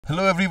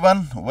Hello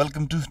everyone,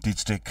 welcome to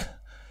Teach Tech.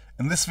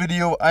 In this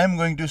video, I am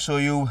going to show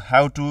you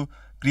how to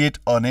create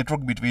a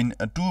network between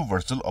two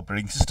virtual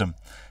operating systems.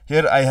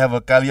 Here I have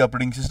a Kali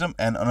operating system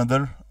and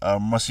another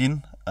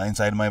machine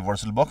inside my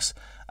VirtualBox.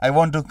 I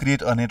want to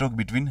create a network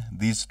between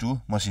these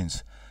two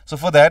machines. So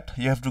for that,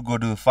 you have to go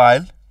to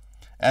File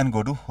and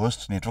go to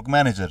Host Network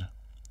Manager.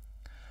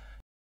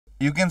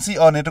 You can see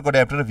our network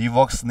adapter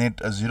VirtualBox Net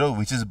 0,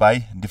 which is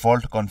by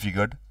default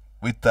configured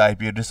with the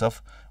IP address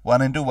of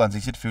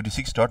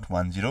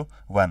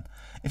 192.168.56.101.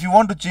 If you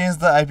want to change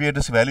the IP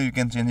address value, you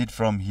can change it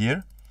from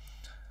here.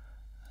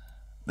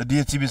 The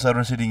DHCP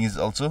server setting is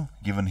also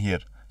given here.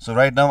 So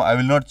right now I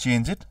will not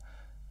change it.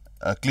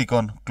 Click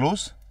on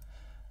close.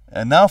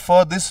 And now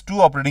for this two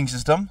operating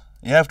system,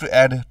 you have to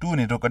add two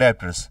network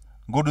adapters.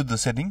 Go to the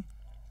setting.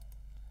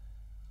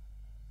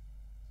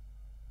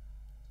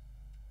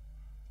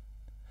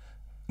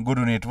 Go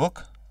to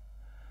network.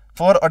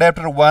 For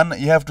adapter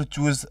 1, you have to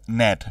choose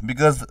NAT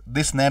because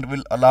this NAT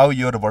will allow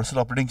your virtual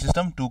operating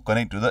system to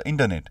connect to the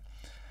internet.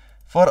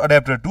 For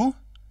adapter 2,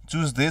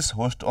 choose this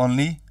host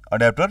only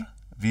adapter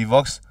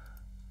VirtualBox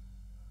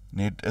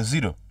Net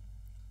 0.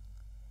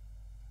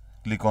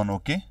 Click on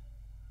OK.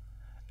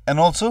 And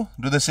also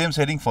do the same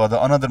setting for the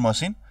another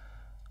machine.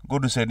 Go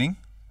to setting.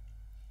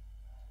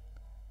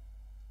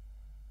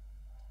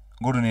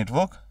 Go to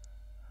network.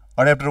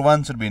 Adapter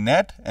 1 should be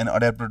NAT and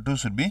adapter 2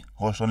 should be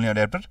host only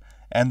adapter,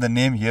 and the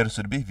name here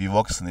should be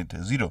VirtualBox Net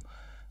 0.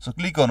 So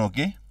click on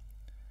OK.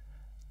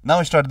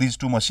 Now start these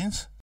two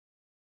machines.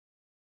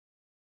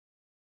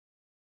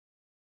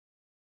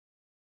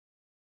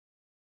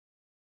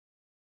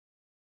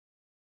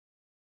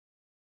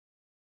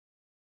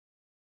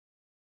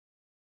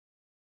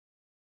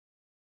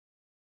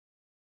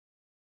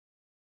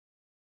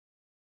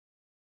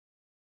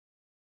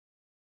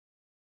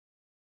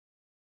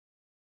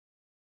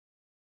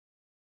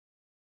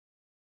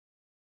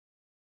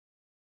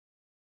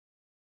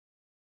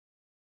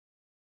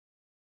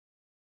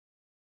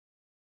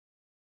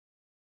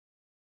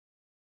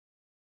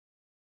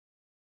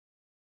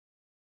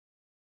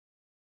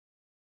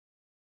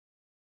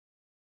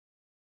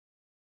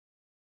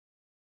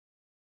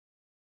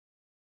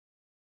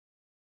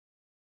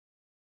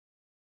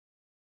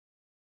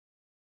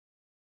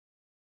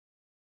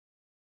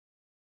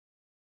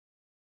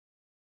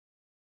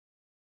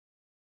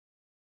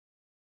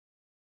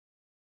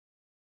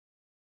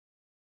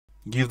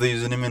 Give the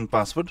username and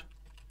password.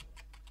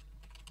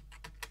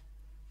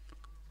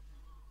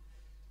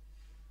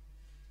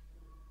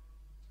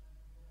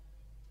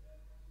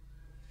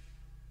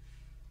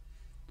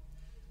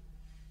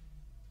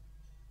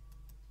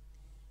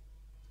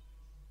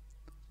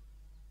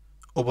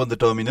 Open the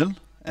terminal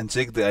and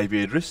check the IP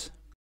address.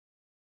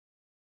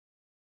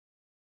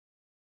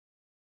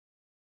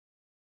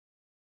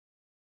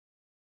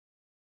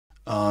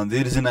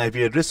 There is an IP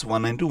address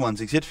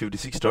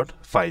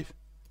 192.168.56.5.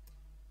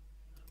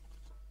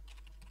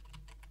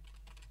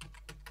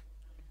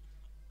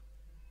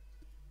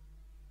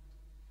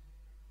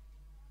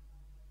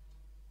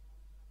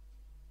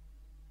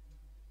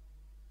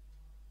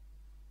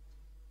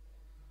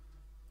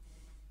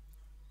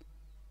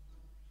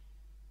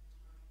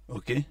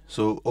 Okay,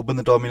 so open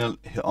the terminal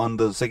on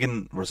the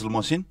second virtual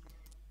machine.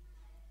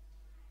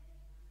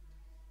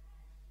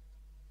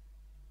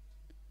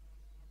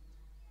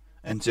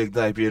 And check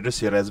the IP address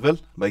here as well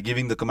by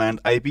giving the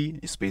command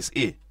IP space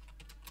A.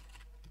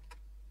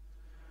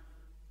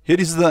 Here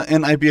is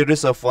an IP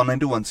address of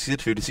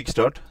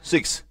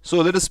 192.168.56.6.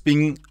 So let us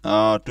ping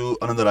to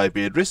another IP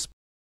address.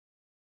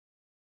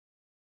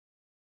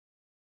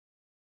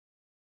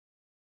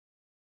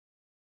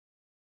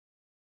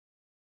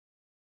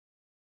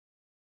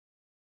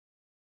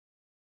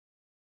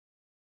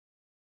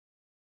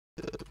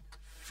 Uh,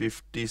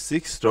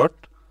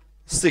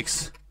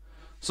 56.6.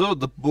 So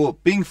the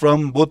ping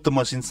from both the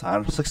machines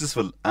are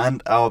successful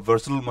and our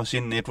virtual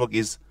machine network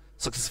is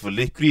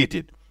successfully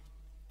created.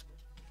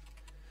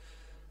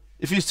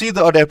 If you see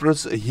the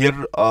adapters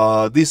here,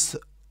 this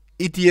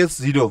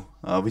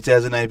ETS0 which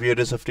has an IP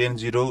address of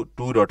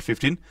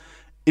 10.02.15,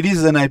 it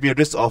is an IP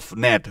address of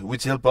NAT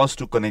which helps us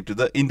to connect to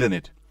the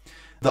internet.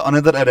 The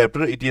another adapter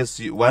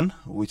ETS1,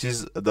 which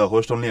is the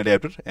host only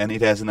adapter, and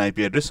it has an IP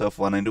address of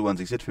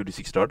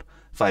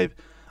 192.168.56.5.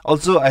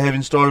 Also, I have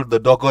installed the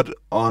Docker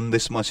on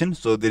this machine,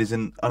 so there is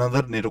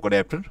another network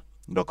adapter,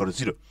 Docker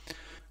 0.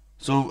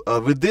 So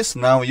with this,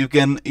 now you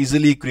can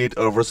easily create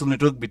a virtual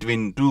network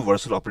between two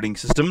virtual operating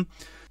systems.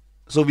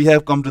 So we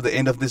have come to the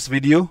end of this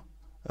video.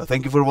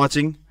 Thank you for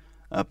watching.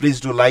 Please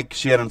do like,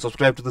 share and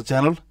subscribe to the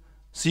channel.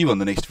 See you on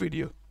the next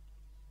video.